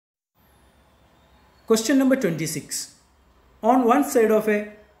Question number 26. On one side of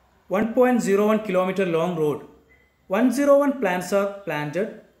a 1.01 kilometer long road, 101 plants are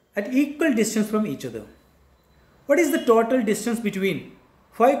planted at equal distance from each other. What is the total distance between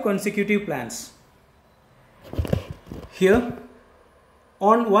 5 consecutive plants? Here,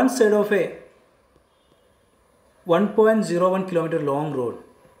 on one side of a 1.01 kilometer long road,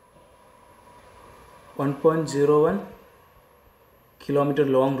 1.01 kilometer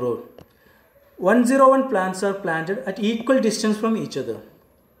long road, 101 plants are planted at equal distance from each other.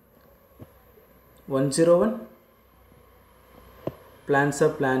 101 plants are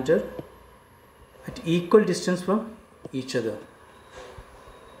planted at equal distance from each other.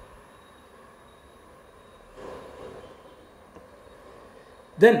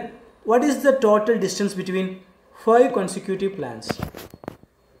 Then, what is the total distance between 5 consecutive plants?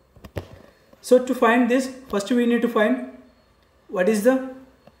 So, to find this, first we need to find what is the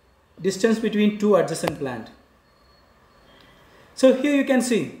distance between two adjacent plants. So, here you can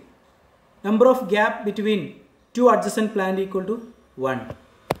see number of gap between two adjacent plants equal to 1.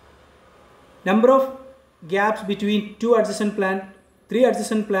 Number of gaps between two adjacent plants, 3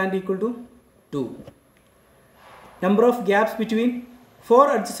 adjacent plants equal to 2. Number of gaps between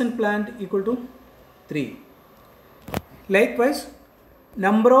 4 adjacent plants equal to 3. Likewise,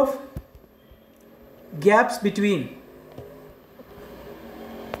 number of gaps between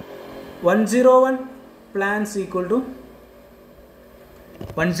 101 plants equal to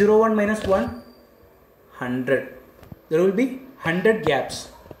 101 minus 1, 100. There will be 100 gaps.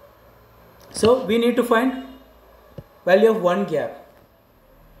 So we need to find value of one gap.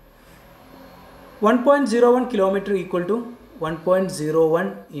 1.01 kilometer equal to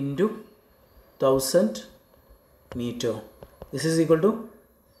 1.01 into 1000 meter. This is equal to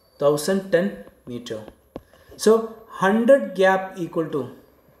 1010 meter. So 100 gap equal to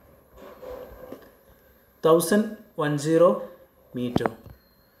 1010 meter.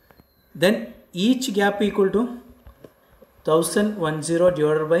 Then each gap equal to 1010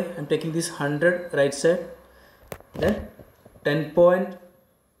 divided by, I am taking this 100 right side, then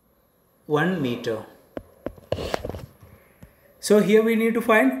 10.1 meter. So here we need to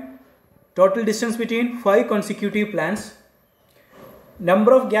find total distance between 5 consecutive plants,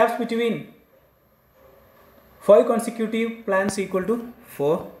 number of gaps between 5 consecutive plants equal to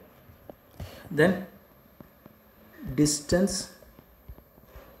 4, then distance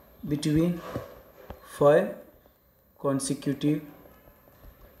between 5 consecutive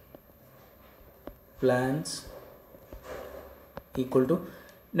plants equal to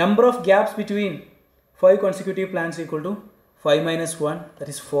number of gaps between 5 consecutive plants equal to 5 minus 1, that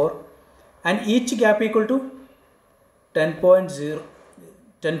is 4, and each gap equal to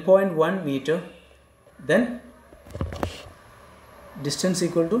 10.1 meter. Then distance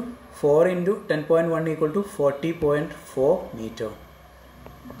equal to 4 into 10.1 equal to 40.4 meter.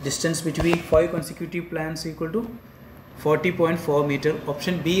 Distance between 5 consecutive plants equal to 40.4 meter.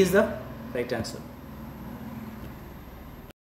 Option B is the right answer.